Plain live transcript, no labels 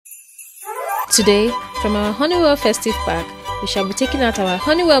Today, from our Honeywell festive pack, we shall be taking out our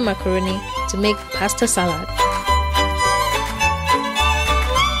Honeywell macaroni to make pasta salad.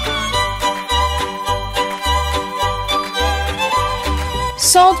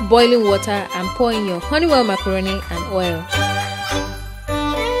 Salt boiling water and pour in your Honeywell macaroni and oil.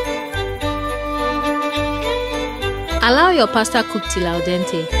 Allow your pasta cook till al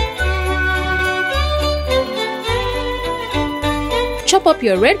dente. Chop up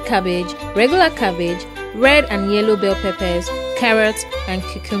your red cabbage, regular cabbage, red and yellow bell peppers, carrots and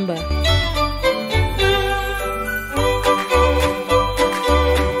cucumber.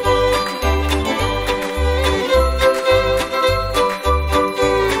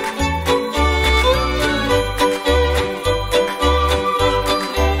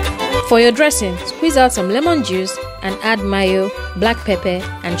 For your dressing, squeeze out some lemon juice and add mayo, black pepper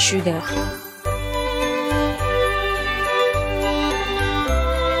and sugar.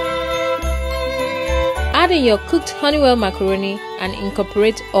 Add in your cooked Honeywell macaroni and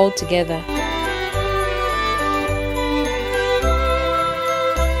incorporate all together.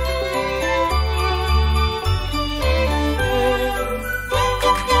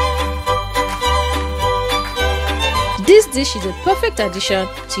 This dish is a perfect addition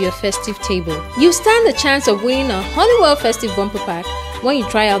to your festive table. You stand a chance of winning a Honeywell festive bumper pack when you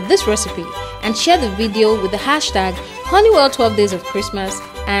try out this recipe and share the video with the hashtag Honeywell 12 Days of Christmas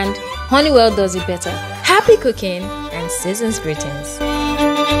and Honeywell Does It Better. Happy cooking and season's greetings.